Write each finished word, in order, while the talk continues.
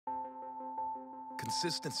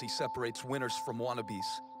Consistency separates winners from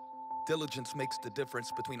wannabes. Diligence makes the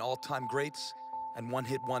difference between all-time greats and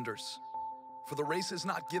one-hit wonders. For the race is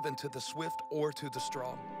not given to the swift or to the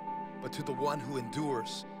strong, but to the one who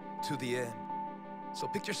endures to the end. So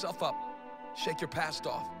pick yourself up, shake your past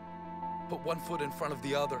off, put one foot in front of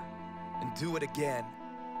the other, and do it again.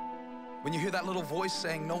 When you hear that little voice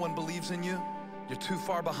saying no one believes in you, you're too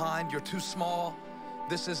far behind, you're too small,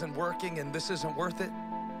 this isn't working and this isn't worth it,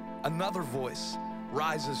 another voice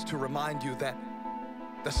rises to remind you that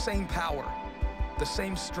the same power, the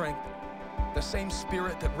same strength, the same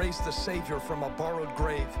spirit that raised the Savior from a borrowed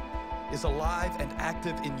grave is alive and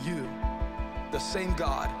active in you. The same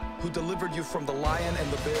God who delivered you from the lion and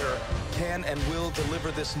the bear can and will deliver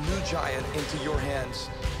this new giant into your hands.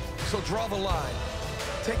 So draw the line,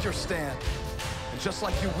 take your stand, and just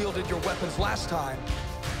like you wielded your weapons last time,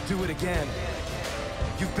 do it again.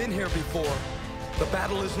 You've been here before. The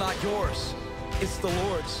battle is not yours, it's the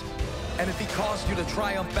Lord's. And if He caused you to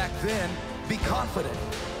triumph back then, be confident,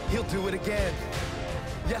 He'll do it again.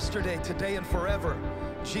 Yesterday, today, and forever,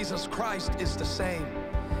 Jesus Christ is the same.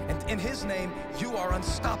 And in His name, you are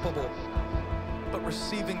unstoppable. But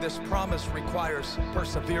receiving this promise requires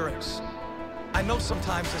perseverance. I know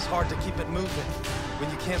sometimes it's hard to keep it moving when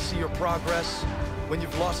you can't see your progress, when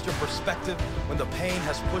you've lost your perspective, when the pain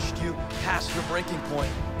has pushed you past your breaking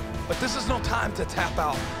point. But this is no time to tap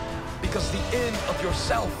out, because the end of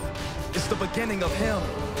yourself is the beginning of Him.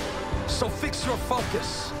 So fix your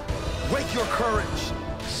focus, wake your courage,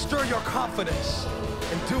 stir your confidence,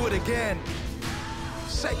 and do it again.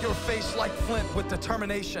 Set your face like flint with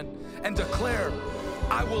determination and declare,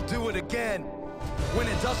 I will do it again. When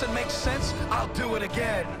it doesn't make sense, I'll do it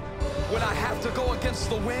again. When I have to go against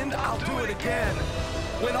the wind, I'll do it again.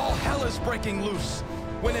 When all hell is breaking loose,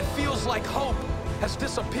 when it feels like hope has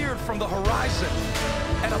disappeared from the horizon,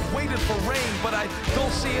 and I've waited for rain, but I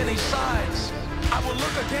don't see any signs, I will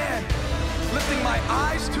look again, lifting my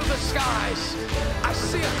eyes to the skies. I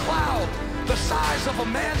see a cloud the size of a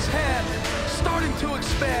man's hand starting to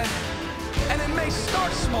expand, and it may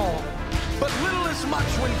start small, but little is much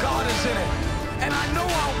when God is in it. And I know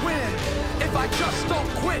I'll win if I just don't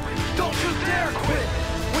quit. Don't you dare quit.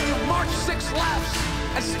 When you've marched 6 laps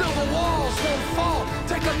and still the walls won't fall,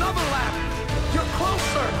 take another lap. You're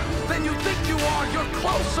closer than you think you are. You're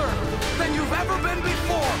closer than you've ever been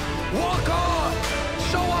before. Walk on.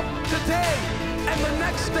 Show up today and the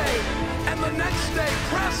next day and the next day.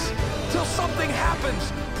 Press till something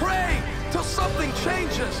happens. Pray till something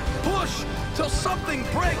changes. Push till something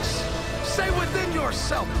breaks. Say within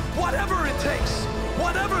yourself, whatever it takes,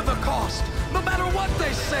 whatever the cost, no matter what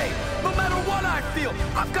they say, no matter what I feel,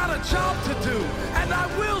 I've got a job to do, and I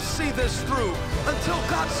will see this through until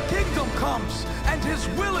God's kingdom comes and His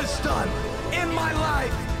will is done in my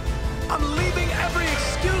life. I'm leaving every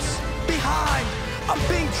excuse behind. I'm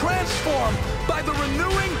being transformed by the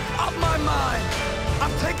renewing of my mind.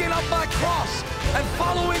 I'm taking up my cross and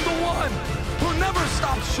following the one who never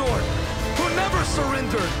stopped short, who never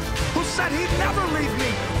surrendered, who said He'd never leave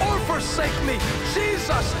me or forsake me.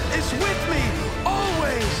 Jesus is with me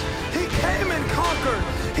always. He came and conquered.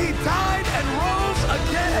 He died and rose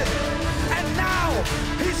again. And now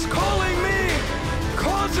He's calling me,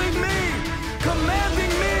 causing me,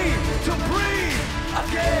 commanding me to breathe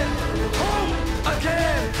again, hope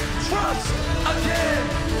again, trust again,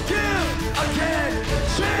 give again,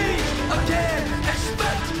 change again,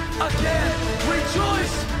 expect again,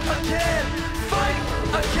 rejoice again, fight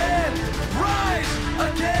again,